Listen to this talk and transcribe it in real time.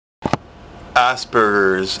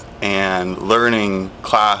Aspergers and learning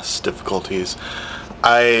class difficulties.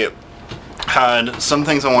 I had some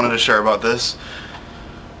things I wanted to share about this.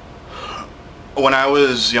 When I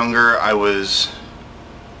was younger, I was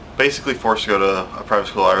basically forced to go to a private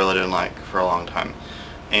school I really didn't like for a long time.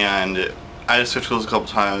 And I had switched schools a couple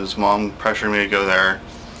times. Mom pressured me to go there.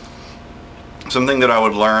 Something that I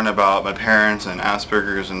would learn about my parents and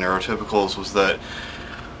Aspergers and neurotypicals was that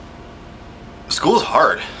school's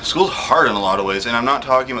hard. School's hard in a lot of ways, and I'm not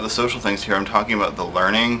talking about the social things here, I'm talking about the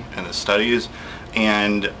learning and the studies,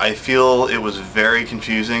 and I feel it was very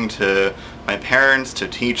confusing to my parents, to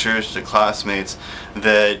teachers, to classmates,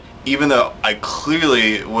 that even though I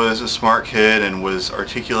clearly was a smart kid and was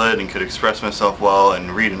articulate and could express myself well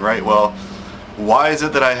and read and write well, why is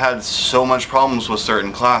it that I had so much problems with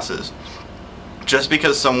certain classes? Just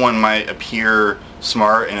because someone might appear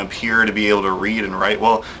smart and appear to be able to read and write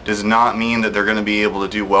well does not mean that they're going to be able to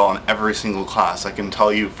do well in every single class. I can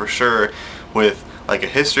tell you for sure with like a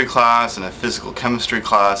history class and a physical chemistry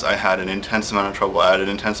class, I had an intense amount of trouble. I had an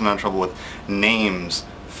intense amount of trouble with names,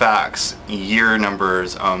 facts, year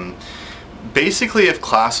numbers. Basically, if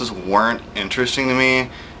classes weren't interesting to me,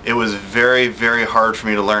 it was very, very hard for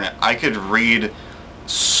me to learn it. I could read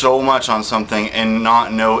so much on something and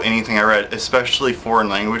not know anything I read, especially foreign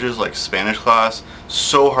languages like Spanish class.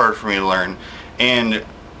 So hard for me to learn. And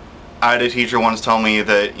I had a teacher once tell me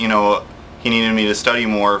that, you know, he needed me to study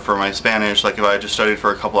more for my Spanish. Like if I had just studied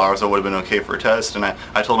for a couple hours, I would have been okay for a test. And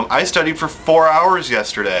I told him I studied for 4 hours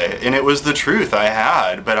yesterday, and it was the truth. I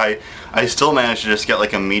had, but I still managed to just get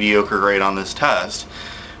like a mediocre grade on this test.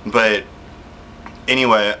 But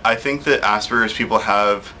anyway, I think that Asperger's people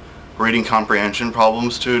have reading comprehension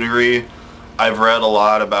problems to a degree. I've read a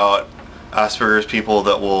lot about Asperger's people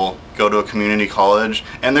that will go to a community college,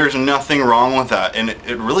 and there's nothing wrong with that. And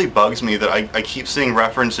it really bugs me that I keep seeing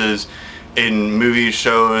references in movies,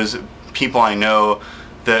 shows, people I know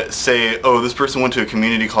that say, oh, this person went to a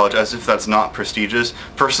community college, as if that's not prestigious.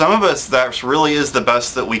 For some of us, that really is the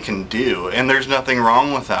best that we can do, and there's nothing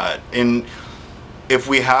wrong with that. And if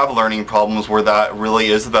we have learning problems where that really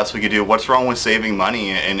is the best we could do, what's wrong with saving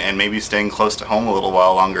money and maybe staying close to home a little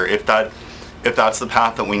while longer? If that's the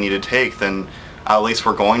path that we need to take, then at least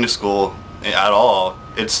we're going to school at all.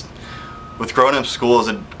 It's with grown-up school as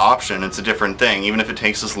an option, it's a different thing. Even if it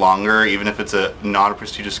takes us longer, even if it's not a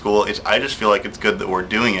prestigious school, I just feel like it's good that we're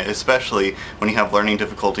doing it, especially when you have learning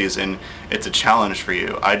difficulties and it's a challenge for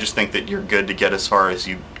you. I just think that you're good to get as far as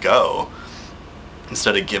you go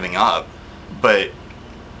instead of giving up. But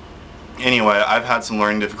anyway, I've had some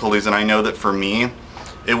learning difficulties, and I know that for me,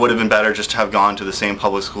 it would have been better just to have gone to the same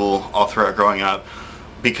public school all throughout growing up,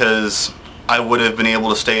 because I would have been able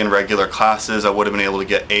to stay in regular classes. I would have been able to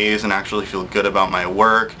get A's and actually feel good about my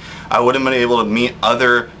work. I would have been able to meet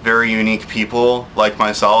other very unique people like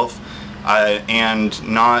myself, and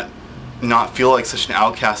not feel like such an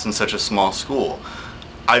outcast in such a small school.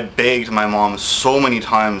 I begged my mom so many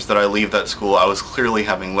times that I leave that school. I was clearly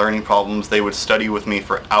having learning problems. They would study with me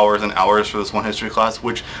for hours and hours for this one history class,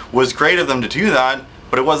 which was great of them to do that,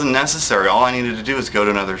 but it wasn't necessary. All I needed to do was go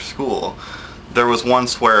to another school. There was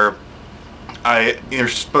once where a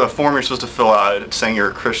form you're supposed to fill out saying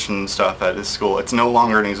you're a Christian and stuff at this school. It's no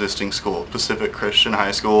longer an existing school. Pacific Christian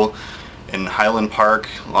High School in Highland Park,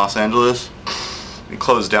 Los Angeles. It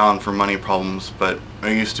closed down for money problems, but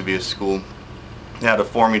it used to be a school. They had a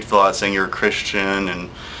form you'd fill out saying you're a Christian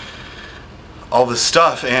and all this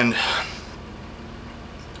stuff. And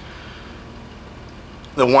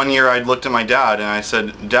the one year I looked at my dad and I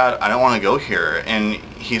said, Dad, I don't want to go here. And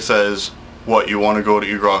he says, what, you want to go to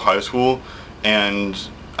Eagle Rock High School? And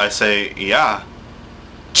I say, yeah.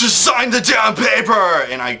 Just sign the damn paper!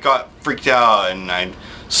 And I got freaked out and I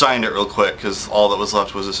signed it real quick because all that was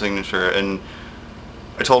left was a signature. And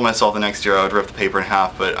I told myself the next year I would rip the paper in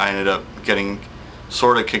half, but I ended up getting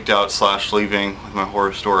sort of kicked out / leaving with my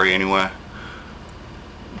horror story anyway.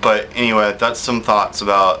 But anyway, that's some thoughts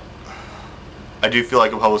about, I do feel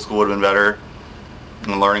like a public school would have been better,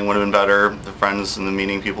 and the learning would have been better, the friends and the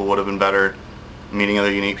meeting people would have been better, meeting other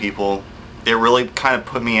unique people. It really kind of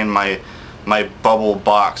put me in my bubble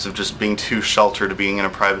box of just being too sheltered to being in a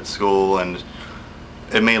private school, and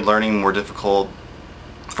it made learning more difficult.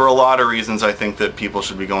 For a lot of reasons, I think that people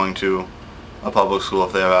should be going to a public school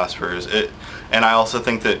if they have Asperger's. And I also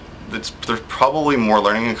think that there's probably more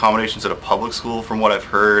learning accommodations at a public school from what I've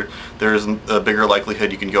heard. There's a bigger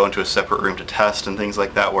likelihood you can go into a separate room to test and things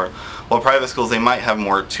like that, while private schools, they might have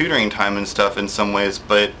more tutoring time and stuff in some ways,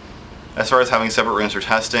 but as far as having separate rooms for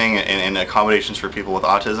testing and accommodations for people with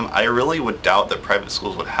autism, I really would doubt that private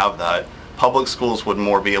schools would have that. Public schools would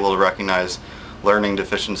more be able to recognize learning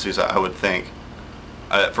deficiencies I would think.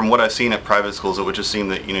 From what I've seen at private schools, it would just seem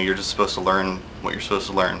that, you're just supposed to learn what you're supposed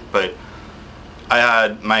to learn. But I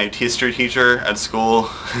had my history teacher at school.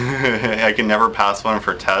 I could never pass one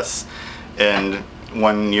for tests. And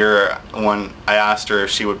one year, when I asked her if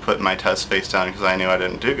she would put my test face down because I knew I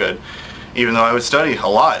didn't do good, even though I would study a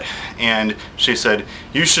lot. And she said,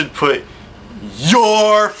 "You should put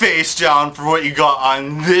your face down for what you got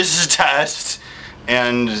on this test."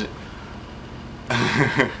 And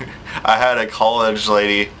I had a college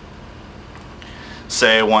lady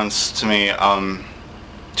say once to me,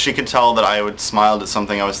 she could tell that I would smiled at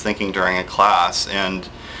something I was thinking during a class, and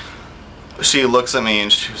she looks at me,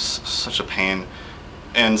 and she was such a pain,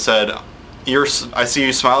 and said, I see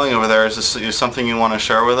you smiling over there. Is this something you want to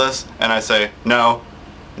share with us? And I say, no,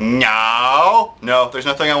 there's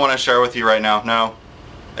nothing I want to share with you right now, no.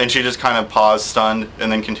 And she just kind of paused, stunned,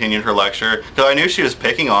 and then continued her lecture, because I knew she was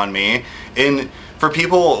picking on me. For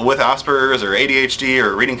people with Aspergers or ADHD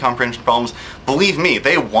or reading comprehension problems, believe me,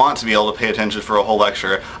 they want to be able to pay attention for a whole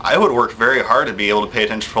lecture. I would work very hard to be able to pay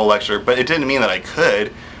attention for a whole lecture, but it didn't mean that I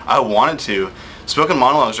could. I wanted to. Spoken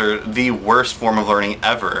monologues are the worst form of learning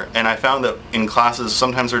ever, and I found that in classes,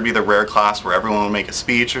 sometimes there would be the rare class where everyone would make a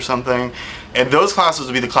speech or something, and those classes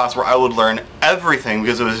would be the class where I would learn everything,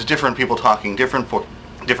 because it was different people talking, different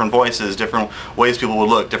voices, different ways people would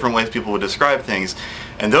look, different ways people would describe things.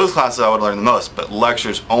 And those classes I would learn the most. But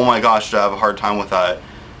lectures, oh my gosh, did I have a hard time with that.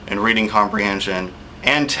 And reading comprehension.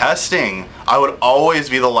 And testing. I would always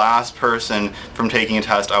be the last person from taking a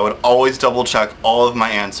test. I would always double check all of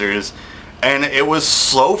my answers. And it was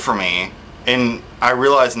slow for me. And I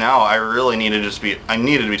realize now I really needed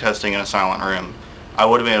to be testing in a silent room. I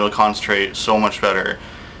would have been able to concentrate so much better.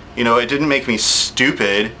 It didn't make me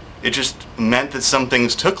stupid. It just meant that some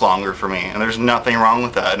things took longer for me, and there's nothing wrong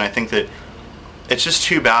with that. And I think that it's just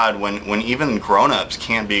too bad when even grown-ups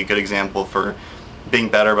can't be a good example for being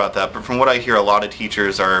better about that. But from what I hear, a lot of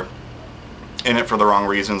teachers are in it for the wrong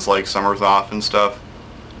reasons, like summers off and stuff.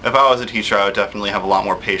 If I was a teacher, I would definitely have a lot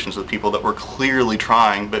more patience with people that were clearly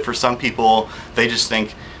trying, but for some people, they just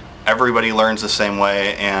think everybody learns the same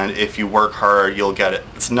way, and if you work hard, you'll get it.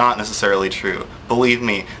 It's not necessarily true. Believe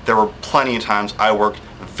me, there were plenty of times I worked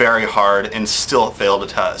very hard and still failed a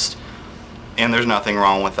test. And there's nothing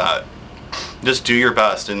wrong with that. Just do your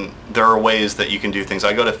best, and there are ways that you can do things.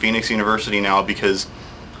 I go to Phoenix University now because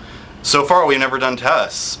so far we've never done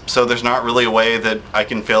tests, so there's not really a way that I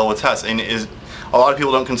can fail with tests. And a lot of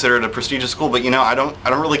people don't consider it a prestigious school, but I don't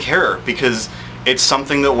really care, because it's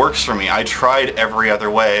something that works for me. I tried every other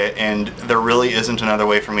way, and there really isn't another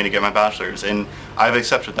way for me to get my bachelor's, and I've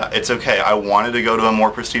accepted that. It's okay. I wanted to go to a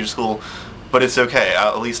more prestigious school, but it's okay.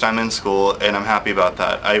 At least I'm in school, and I'm happy about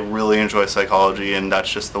that. I really enjoy psychology, and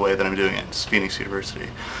that's just the way that I'm doing it. It's Phoenix University.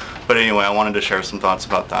 But anyway, I wanted to share some thoughts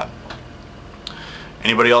about that.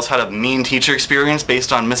 Anybody else had a mean teacher experience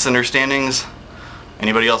based on misunderstandings?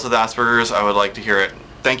 Anybody else with Asperger's? I would like to hear it.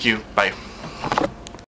 Thank you. Bye.